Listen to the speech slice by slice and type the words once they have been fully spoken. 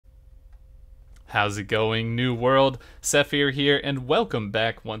How's it going, New World? Sephir here, and welcome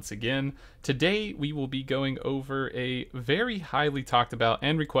back once again. Today we will be going over a very highly talked about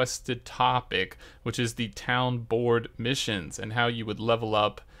and requested topic, which is the town board missions and how you would level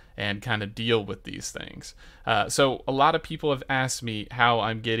up and kind of deal with these things. So a lot of people have asked me how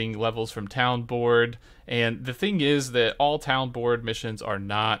I'm getting levels from town board, and the thing is that all town board missions are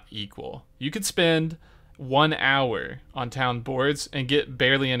not equal. You could spend 1 hour on town boards and get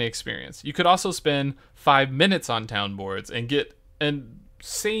barely any experience. You could also spend 5 minutes on town boards and get an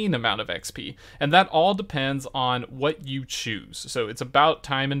insane amount of XP. And that all depends on what you choose. So it's about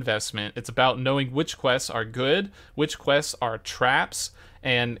time investment. It's about knowing which quests are good, which quests are traps,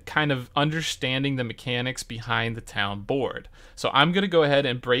 and kind of understanding the mechanics behind the town board. So I'm going to go ahead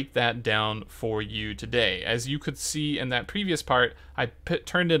and break that down for you today. As you could see in that previous part, I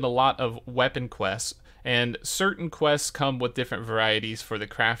turned in a lot of weapon quests, and certain quests come with different varieties for the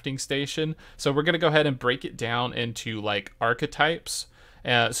crafting station. So we're going to go ahead and break it down into like archetypes.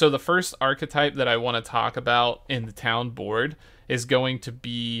 So the first archetype that I want to talk about in the town board is going to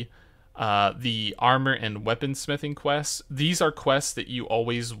be the armor and weaponsmithing quests. These are quests that you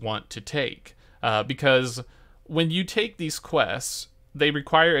always want to take because when you take these quests, they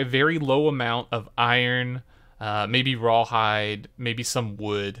require a very low amount of iron, maybe rawhide, maybe some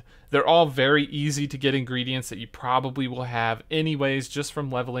wood. They're all very easy to get ingredients that you probably will have anyways just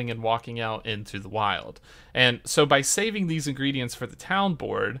from leveling and walking out into the wild. And so by saving these ingredients for the town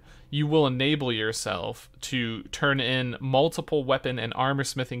board, you will enable yourself to turn in multiple weapon and armor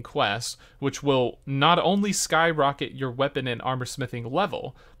smithing quests, which will not only skyrocket your weapon and armor smithing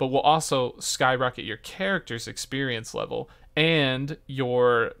level, but will also skyrocket your character's experience level and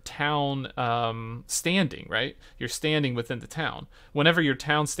your town standing, right? Your standing within the town. Whenever your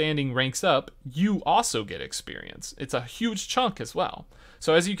town standing ranks up, you also get experience. It's a huge chunk as well.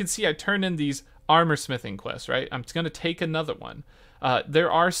 So as you can see, I turned in these armor smithing quests, right? I'm going to take another one. There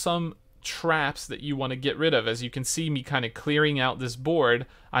are some traps that you want to get rid of. As you can see me kind of clearing out this board,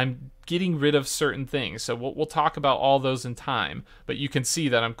 I'm getting rid of certain things. So we'll talk about all those in time, but you can see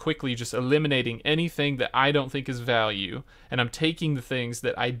that I'm quickly just eliminating anything that I don't think is value, and I'm taking the things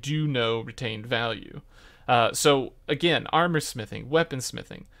that I do know retain value. So again, armor smithing,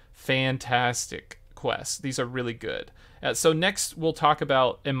 weaponsmithing, fantastic quests. These are really good. So next we'll talk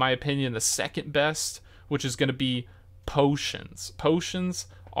about, in my opinion, the second best, which is going to be potions. Potions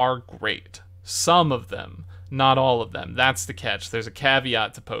are great. Some of them, not all of them. That's the catch. There's a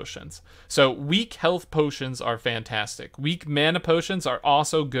caveat to potions. So weak health potions are fantastic. Weak mana potions are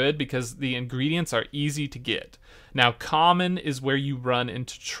also good because the ingredients are easy to get. Now, common is where you run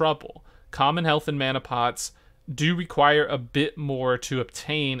into trouble. Common health and mana pots do require a bit more to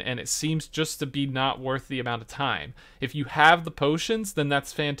obtain, and it seems just to be not worth the amount of time. If you have the potions, then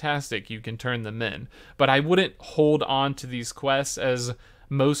that's fantastic. You can turn them in. But I wouldn't hold on to these quests, as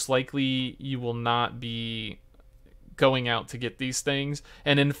most likely you will not be going out to get these things.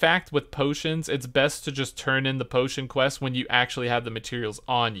 And in fact, with potions, it's best to just turn in the potion quest when you actually have the materials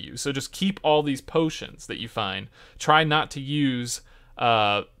on you. So just keep all these potions that you find. Try not to use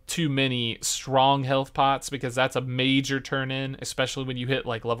too many strong health pots, because that's a major turn in, especially when you hit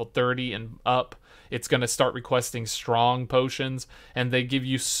like level 30 and up. It's going to start requesting strong potions, and they give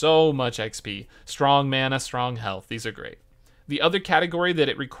you so much XP. Strong mana, strong health. These are great. The other category that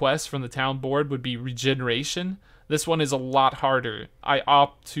it requests from the town board would be regeneration. This one is a lot harder. I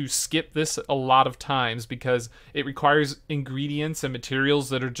opt to skip this a lot of times because it requires ingredients and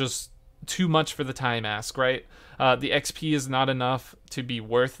materials that are just too much for the time ask, right? The XP is not enough to be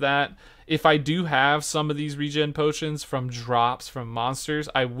worth that. If I do have some of these regen potions from drops from monsters,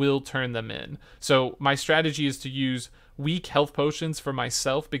 I will turn them in. So my strategy is to use weak health potions for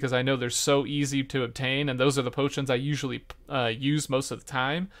myself because I know they're so easy to obtain, and those are the potions I usually use most of the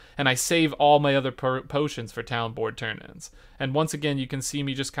time, and I save all my other potions for town board turn-ins. And once again, you can see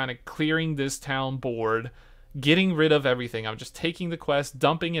me just kind of clearing this town board, getting rid of everything. I'm just taking the quest,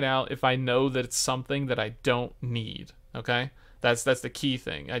 dumping it out if I know that it's something that I don't need, okay? That's the key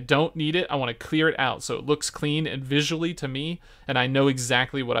thing. I don't need it. I want to clear it out so it looks clean and visually to me, and I know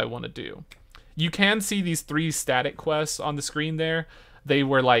exactly what I want to do. You can see these 3 static quests on the screen there. They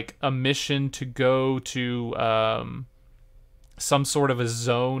were like a mission to go to some sort of a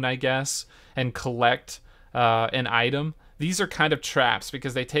zone, I guess, and collect an item. These are kind of traps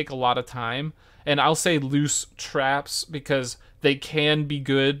because they take a lot of time. And I'll say loose traps because they can be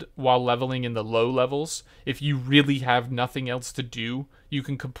good while leveling in the low levels. If you really have nothing else to do, you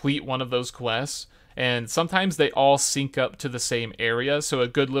can complete one of those quests and sometimes they all sync up to the same area. So a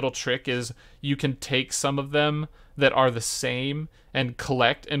good little trick is you can take some of them that are the same and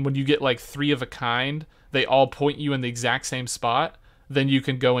collect, and when you get like 3 of a kind, they all point you in the exact same spot, then you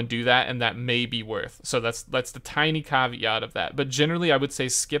can go and do that, and that may be worth. So that's the tiny caveat of that. But generally, I would say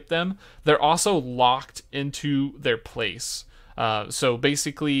skip them. They're also locked into their place. So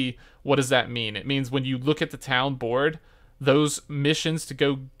basically, what does that mean? It means when you look at the town board, those missions to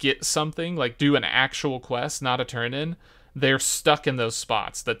go get something, like do an actual quest, not a turn-in, they're stuck in those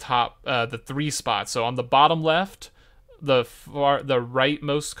spots, the top, the 3 spots. So on the bottom left, the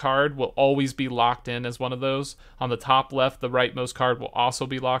rightmost card will always be locked in as one of those. On the top left, the rightmost card will also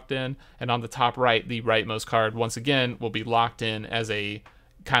be locked in. And on the top right, the rightmost card, once again, will be locked in as a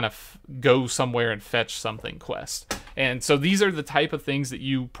kind of go somewhere and fetch something quest. And so these are the type of things that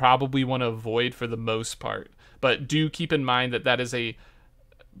you probably want to avoid for the most part. But do keep in mind that that is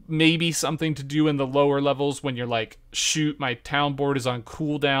maybe something to do in the lower levels when you're like, shoot, my town board is on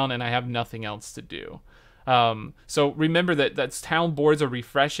cooldown and I have nothing else to do. So remember that town boards are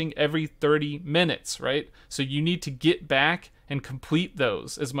refreshing every 30 minutes, right? So you need to get back and complete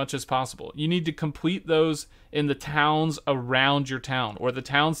those as much as possible. You need to complete those in the towns around your town, or the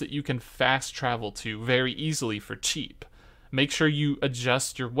towns that you can fast travel to very easily for cheap. Make sure you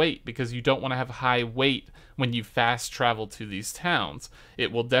adjust your weight, because you don't want to have high weight when you fast travel to these towns.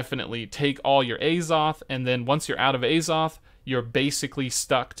 It will definitely take all your Azoth, and then once you're out of Azoth, you're basically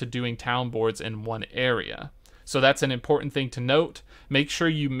stuck to doing town boards in one area. So that's an important thing to note. Make sure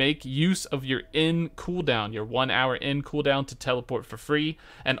you make use of your in cooldown, your 1 hour in cooldown to teleport for free.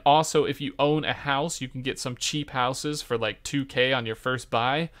 And also, if you own a house, you can get some cheap houses for like 2k on your first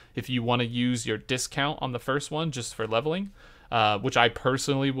buy if you want to use your discount on the first one just for leveling. Which I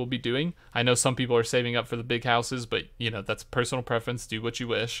personally will be doing. I know some people are saving up for the big houses, but that's personal preference. Do what you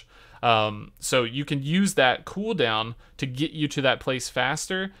wish. So you can use that cooldown to get you to that place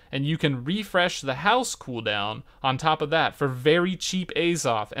faster, and you can refresh the house cooldown on top of that for very cheap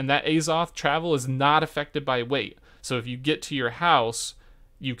Azoth, and that Azoth travel is not affected by weight. So if you get to your house,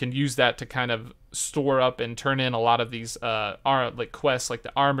 you can use that to kind of store up and turn in a lot of these like quests, like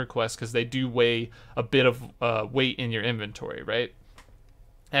the armor quests, because they do weigh a bit of weight in your inventory, right?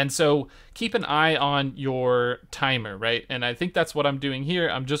 And so keep an eye on your timer, right? And I think that's what I'm doing here.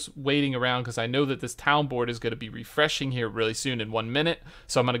 I'm just waiting around because I know that this town board is going to be refreshing here really soon in 1 minute.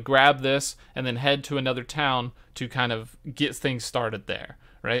 So I'm going to grab this and then head to another town to kind of get things started there,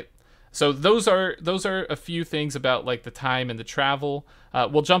 right? So those are a few things about like the time and the travel.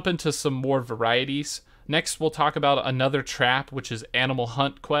 We'll jump into some more varieties. Next, we'll talk about another trap, which is animal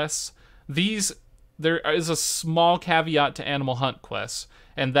hunt quests. There is a small caveat to animal hunt quests,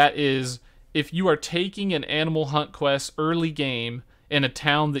 and that is if you are taking an animal hunt quest early game in a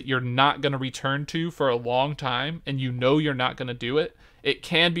town that you're not going to return to for a long time, and you know you're not going to do it, it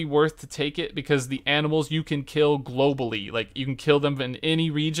can be worth to take it, because the animals you can kill globally, like you can kill them in any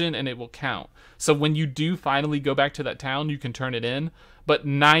region and it will count. So when you do finally go back to that town, you can turn it in. But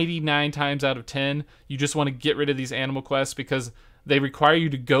 99 times out of 10, you just want to get rid of these animal quests because they require you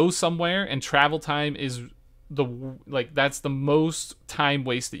to go somewhere, and travel time is that's the most time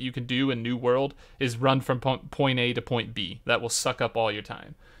waste that you can do in New World, is run from point A to point B. That will suck up all your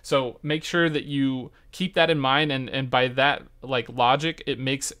time. So make sure that you keep that in mind, and by that like logic, it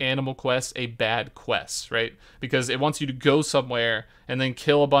makes animal quests a bad quest, right? Because it wants you to go somewhere and then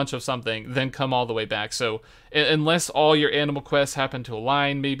kill a bunch of something, then come all the way back. So unless all your animal quests happen to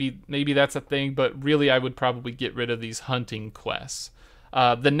align, maybe that's a thing, but really I would probably get rid of these hunting quests.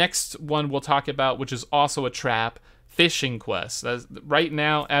 The next one we'll talk about, which is also a trap, fishing quests. Right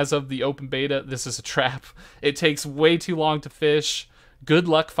now, as of the open beta, this is a trap. It takes way too long to fish. Good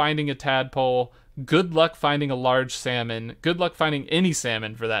luck finding a tadpole. Good luck finding a large salmon. Good luck finding any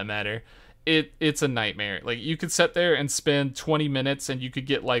salmon for that matter. It's a nightmare. Like, you could sit there and spend 20 minutes and you could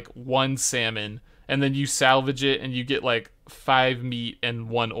get like 1 salmon, and then you salvage it and you get like 5 meat and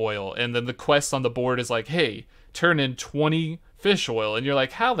 1 oil. And then the quest on the board is like, hey, turn in 20 fish oil, and you're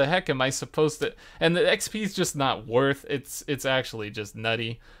like, how the heck am I supposed to? And the XP is just not worth. It's actually just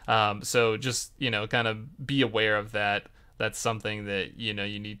nutty. So just kind of be aware of that. That's something that you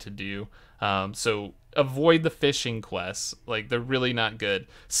need to do. So avoid the fishing quests. Like, they're really not good.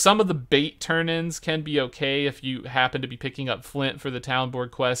 Some of the bait turn-ins can be okay if you happen to be picking up flint for the town board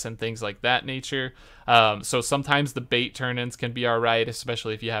quests and things like that nature. So sometimes the bait turn-ins can be alright,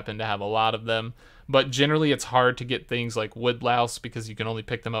 especially if you happen to have a lot of them. But generally it's hard to get things like wood louse because you can only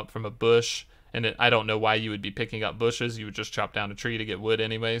pick them up from a bush, and I don't know why you would be picking up bushes. You would just chop down a tree to get wood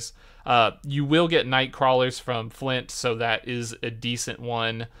anyways. You will get night crawlers from flint, so that is a decent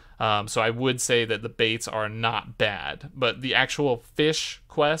one. So I would say that the baits are not bad, but the actual fish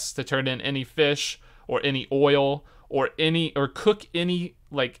quest to turn in any fish or any oil or cook any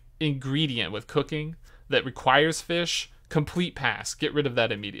like ingredient with cooking that requires fish, complete pass. Get rid of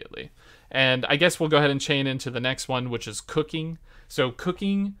that immediately. And I guess we'll go ahead and chain into the next one, which is cooking. So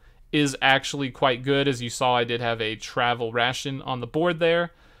cooking is actually quite good. As you saw, I did have a travel ration on the board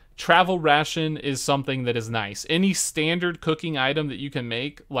there. Travel ration is something that is nice. Any standard cooking item that you can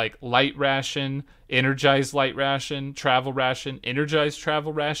make, like light ration, energized light ration, travel ration, energized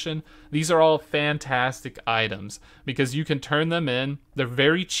travel ration, these are all fantastic items because you can turn them in. They're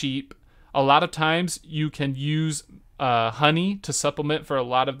very cheap. A lot of times you can use honey to supplement for a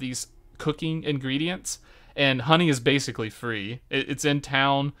lot of these cooking ingredients, and honey is basically free. It's in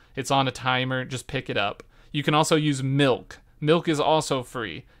town, it's on a timer, just pick it up. You can also use milk. Milk is also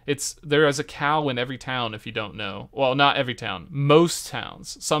free. There is a cow in every town, if you don't know. Well, not every town. Most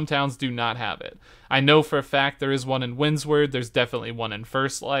towns. Some towns do not have it. I know for a fact there is one in Windsward. There's definitely one in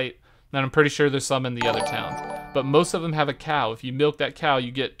First Light. And I'm pretty sure there's some in the other towns. But most of them have a cow. If you milk that cow,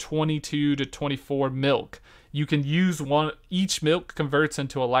 you get 22 to 24 milk. You can use one. Each milk converts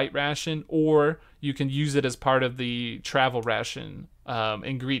into a light ration, or you can use it as part of the travel ration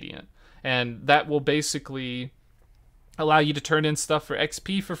ingredient. And that will basically allow you to turn in stuff for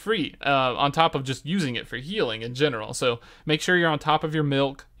XP for free, on top of just using it for healing in general. So make sure you're on top of your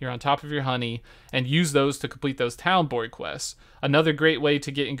milk, you're on top of your honey, and use those to complete those town board quests. Another great way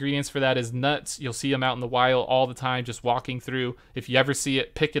to get ingredients for that is nuts. You'll see them out in the wild all the time, just walking through. If you ever see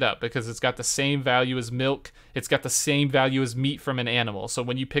it, pick it up because it's got the same value as milk. It's got the same value as meat from an animal. So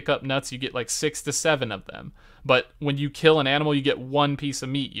when you pick up nuts, you get like 6 to 7 of them. But when you kill an animal, you get 1 piece of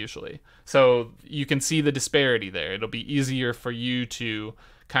meat usually. So you can see the disparity there. It'll be easier for you to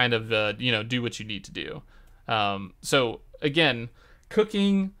kind of, do what you need to do. So again,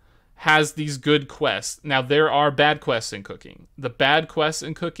 cooking has these good quests. Now, there are bad quests in cooking. The bad quests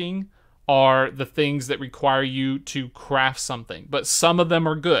in cooking are the things that require you to craft something, but some of them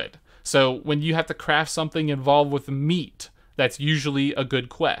are good. So when you have to craft something involved with meat, that's usually a good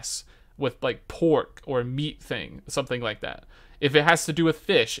quest, with like pork or meat thing, something like that. If it has to do with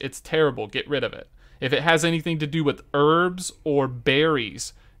fish, it's terrible. Get rid of it. If it has anything to do with herbs or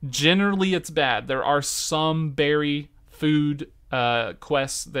berries, generally it's bad. There are some berry food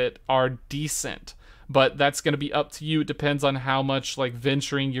quests that are decent, but that's going to be up to you. It depends on how much like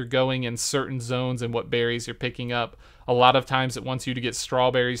venturing you're going in certain zones and what berries you're picking up. A lot of times it wants you to get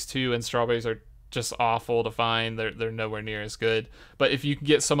strawberries too, and strawberries are just awful to find. They're nowhere near as good. But if you can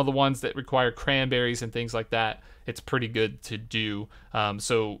get some of the ones that require cranberries and things like that, it's pretty good to do.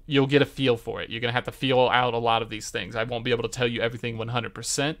 So you'll get a feel for it. You're going to have to feel out a lot of these things. I won't be able to tell you everything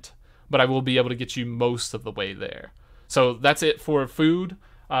 100%, but I will be able to get you most of the way there. So that's it for food.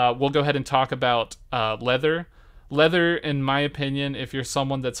 We'll go ahead and talk about leather. Leather, in my opinion, if you're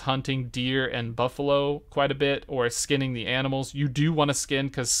someone that's hunting deer and buffalo quite a bit or skinning the animals, you do want to skin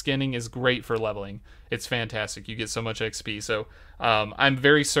because skinning is great for leveling. It's fantastic. You get so much XP. So I'm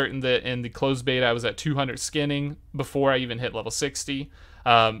very certain that in the closed beta, I was at 200 skinning before I even hit level 60.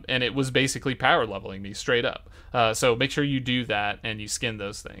 And it was basically power leveling me straight up. So make sure you do that and you skin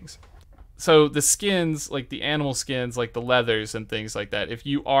those things. So the skins, like the animal skins, like the leathers and things like that, if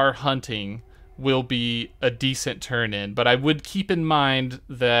you are hunting, will be a decent turn in. But I would keep in mind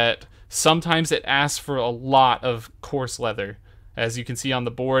that sometimes it asks for a lot of coarse leather. As you can see on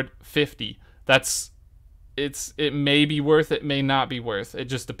the board, 50. It may be worth it, may not be worth. It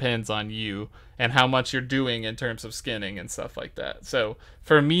just depends on you and how much you're doing in terms of skinning and stuff like that. So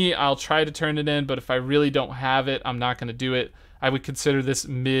for me, I'll try to turn it in, but if I really don't have it, I'm not going to do it. I would consider this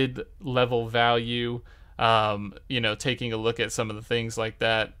mid-level value. Taking a look at some of the things like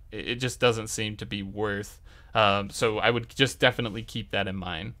that, it just doesn't seem to be worth. So I would just definitely keep that in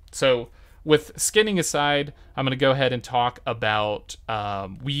mind. So with skinning aside, I'm going to go ahead and talk about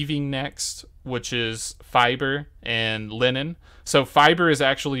weaving next, which is fiber and linen. So fiber is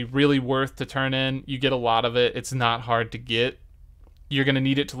actually really worth to turn in. You get a lot of it. It's not hard to get. You're going to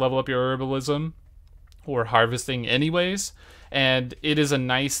need it to level up your herbalism or harvesting anyways. And it is a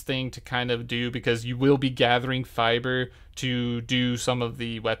nice thing to kind of do because you will be gathering fiber to do some of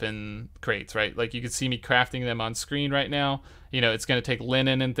the weapon crates, right? Like you can see me crafting them on screen right now. It's going to take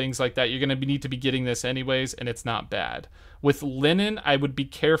linen and things like that. You're going to need to be getting this anyways, and it's not bad. With linen, I would be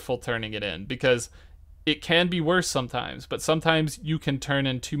careful turning it in because it can be worse sometimes, but sometimes you can turn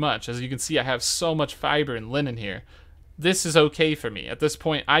in too much. As you can see, I have so much fiber and linen here. this is okay for me. At this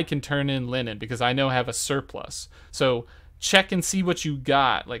point, I can turn in linen because I know I have a surplus. So check and see what you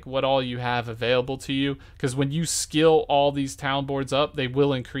got, like what all you have available to you, because when you skill all these town boards up, they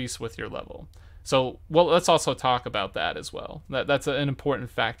will increase with your level. So, well, let's also talk about that as well. That's an important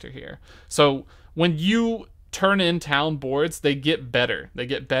factor here. So when you turn in town boards, they get better. They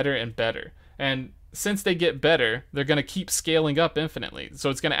get better and better. And since they get better, they're going to keep scaling up infinitely. So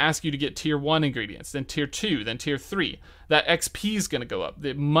it's going to ask you to get tier 1 ingredients, then tier 2, then tier 3. That XP is going to go up.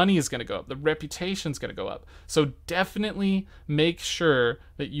 The money is going to go up. The reputation is going to go up. So definitely make sure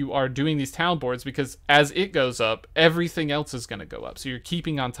that you are doing these town boards, because as it goes up, everything else is going to go up. So you're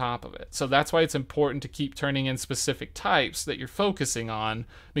keeping on top of it. So that's why it's important to keep turning in specific types that you're focusing on,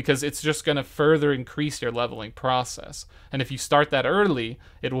 because it's just going to further increase your leveling process. And if you start that early,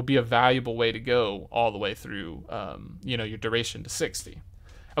 it will be a valuable way to go all the way through, your duration to 60.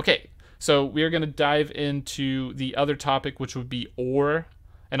 Okay, so we are going to dive into the other topic, which would be ore.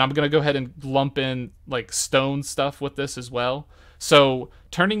 And I'm going to go ahead and lump in like stone stuff with this as well. So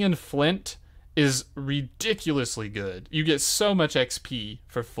turning in flint is ridiculously good. You get so much XP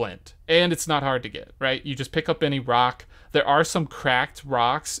for flint, and it's not hard to get, right? You just pick up any rock. There are some cracked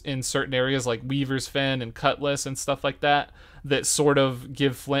rocks in certain areas like Weaver's Fen and Cutlass and stuff like that sort of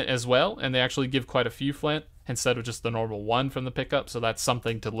give flint as well, and they actually give quite a few flint instead of just the normal one from the pickup, so that's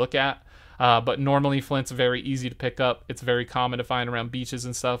something to look at. But normally flint's very easy to pick up. It's very common to find around beaches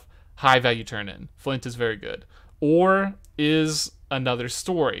and stuff. High value turn in. Flint is very good. Ore is another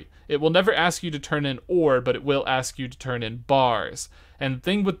story. It will never ask you to turn in ore, but it will ask you to turn in bars. And the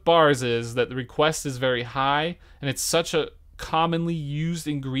thing with bars is that the request is very high, and it's such a commonly used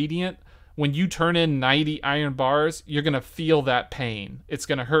ingredient. When you turn in 90 iron bars, you're going to feel that pain. It's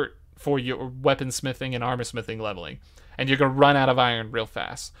going to hurt for your weaponsmithing and armorsmithing leveling, and you're going to run out of iron real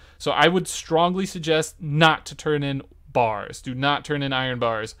fast. So I would strongly suggest not to turn in bars. Do not turn in iron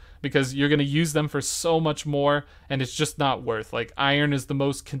bars, because you're going to use them for so much more, and it's just not worth. Like, iron is the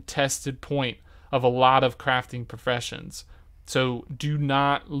most contested point of a lot of crafting professions. So do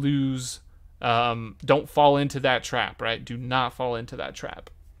not lose, don't fall into that trap, right? Do not fall into that trap.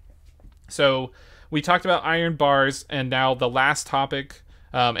 So we talked about iron bars, and now the last topic,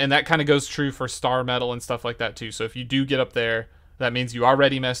 and that kind of goes true for star metal and stuff like that too. So if you do get up there, that means you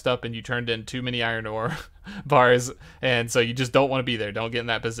already messed up and you turned in too many iron ore bars, and so you just don't want to be there. Don't get in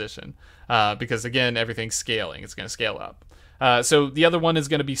that position, because again, everything's scaling. It's going to scale up. So the other one is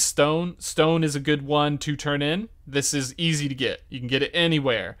going to be stone. Stone is a good one to turn in. This is easy to get. You can get it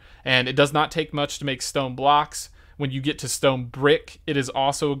anywhere, and it does not take much to make stone blocks. When you get to stone brick, it is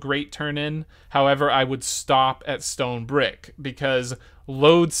also a great turn in. However, I would stop at stone brick, because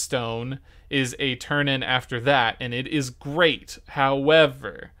lodestone is a turn in after that, and it is great.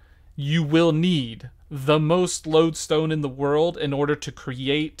 However, you will need the most lodestone in the world in order to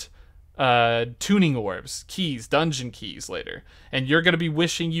create tuning orbs, keys, dungeon keys later. And you're going to be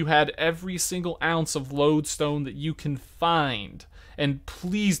wishing you had every single ounce of lodestone that you can find. And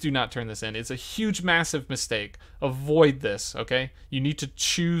please do not turn this in. It's a huge, massive mistake. Avoid this, okay? You need to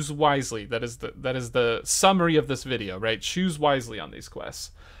choose wisely. That is the summary of this video, right? Choose wisely on these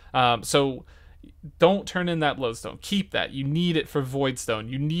quests. So don't turn in that lodestone. Keep that. You need it for voidstone.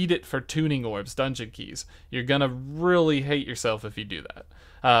 You need it for tuning orbs, dungeon keys. You're gonna really hate yourself if you do that.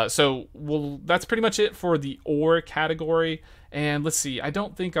 That's pretty much it for the ore category. And let's see, I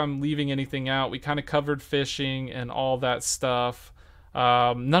don't think I'm leaving anything out. We kind of covered fishing and all that stuff.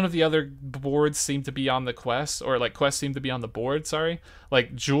 None of the other boards seem to be on the quest, or like quests seem to be on the board, sorry.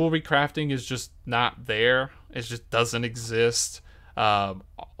 Like jewelry crafting is just not there. It just doesn't exist.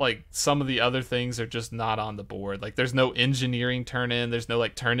 Like some of the other things are just not on the board. Like there's no engineering turn in, there's no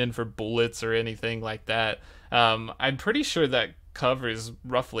like turn in for bullets or anything like that. I'm pretty sure that covers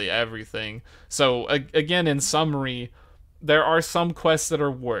roughly everything. So again, in summary, there are some quests that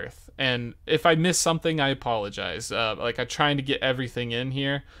are worth, and if I miss something, I apologize. Like I'm trying to get everything in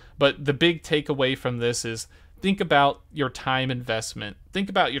here, but the big takeaway from this is think about your time investment, think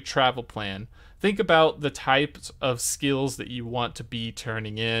about your travel plan, think about the types of skills that you want to be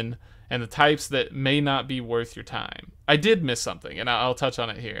turning in, and the types that may not be worth your time. I did miss something, and I'll touch on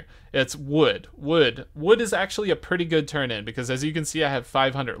it here. It's wood. Wood is actually a pretty good turn in, because as you can see, I have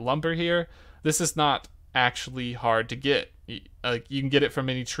 500 lumber here. This is not actually hard to get. Like you can get it from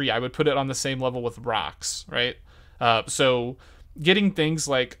any tree. I would put it on the same level with rocks, right? So getting things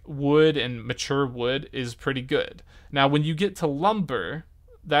like wood and mature wood is pretty good. Now, when you get to lumber,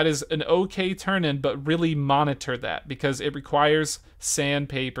 that is an okay turn-in, but really monitor that because it requires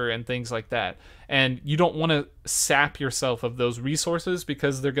sandpaper and things like that. And you don't want to sap yourself of those resources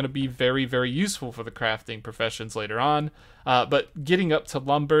because they're going to be very, very useful for the crafting professions later on. But getting up to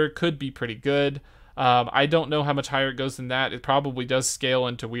lumber could be pretty good. I don't know how much higher it goes than that. It probably does scale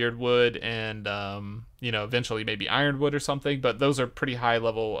into weird wood and, eventually maybe ironwood or something, but those are pretty high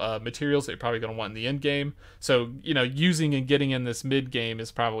level materials that you're probably going to want in the end game. So, using and getting in this mid game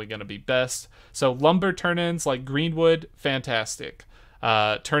is probably going to be best. So lumber turn-ins like greenwood, fantastic.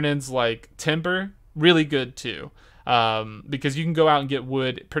 Turn-ins like timber, really good too, because you can go out and get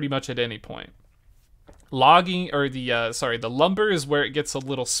wood pretty much at any point. Logging, or the lumber is where it gets a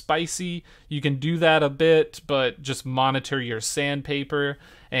little spicy. You can do that a bit, but just monitor your sandpaper.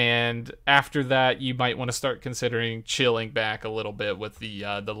 And after that, you might want to start considering chilling back a little bit with the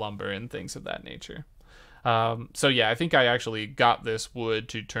lumber and things of that nature. So yeah, I think I actually got this wood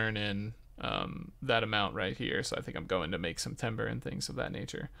to turn in that amount right here. So I think I'm going to make some timber and things of that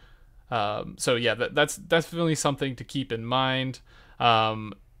nature. So yeah, that's definitely something to keep in mind.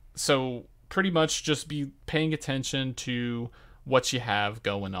 So pretty much just be paying attention to what you have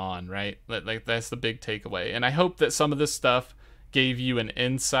going on, right? Like that's the big takeaway. And I hope that some of this stuff gave you an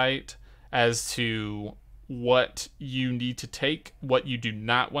insight as to what you need to take, what you do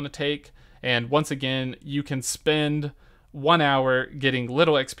not want to take. And once again, you can spend 1 hour getting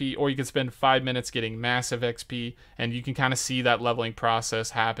little XP, or you can spend 5 minutes getting massive XP, and you can kind of see that leveling process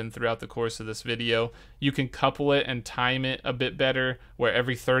happen throughout the course of this video. You can couple it and time it a bit better, where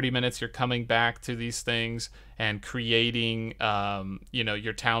every 30 minutes you're coming back to these things and creating,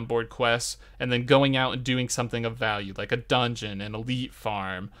 your town board quests, and then going out and doing something of value, like a dungeon, an elite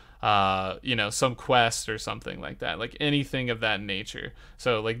farm, some quest or something like that, like anything of that nature.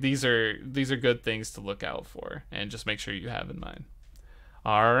 So like these are good things to look out for, and just make sure you have in mind.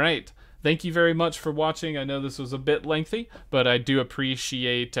 All right. Thank you very much for watching. I know this was a bit lengthy, but I do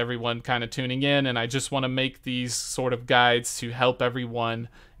appreciate everyone kind of tuning in, and I just want to make these sort of guides to help everyone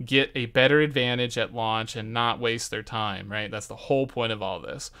get a better advantage at launch and not waste their time, right? That's the whole point of all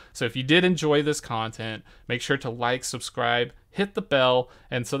this. So if you did enjoy this content, make sure to like, subscribe, hit the bell,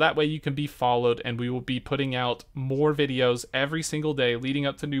 and so that way you can be followed, and we will be putting out more videos every single day leading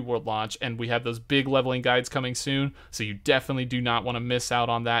up to New World launch, and we have those big leveling guides coming soon, so you definitely do not want to miss out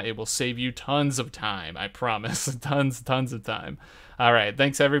on that. It will save you tons of time, I promise. tons of time. All right,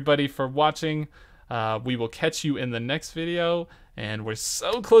 thanks everybody for watching. We will catch you in the next video, and we're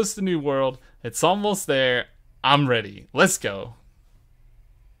so close to New World. It's almost there. I'm ready. Let's go.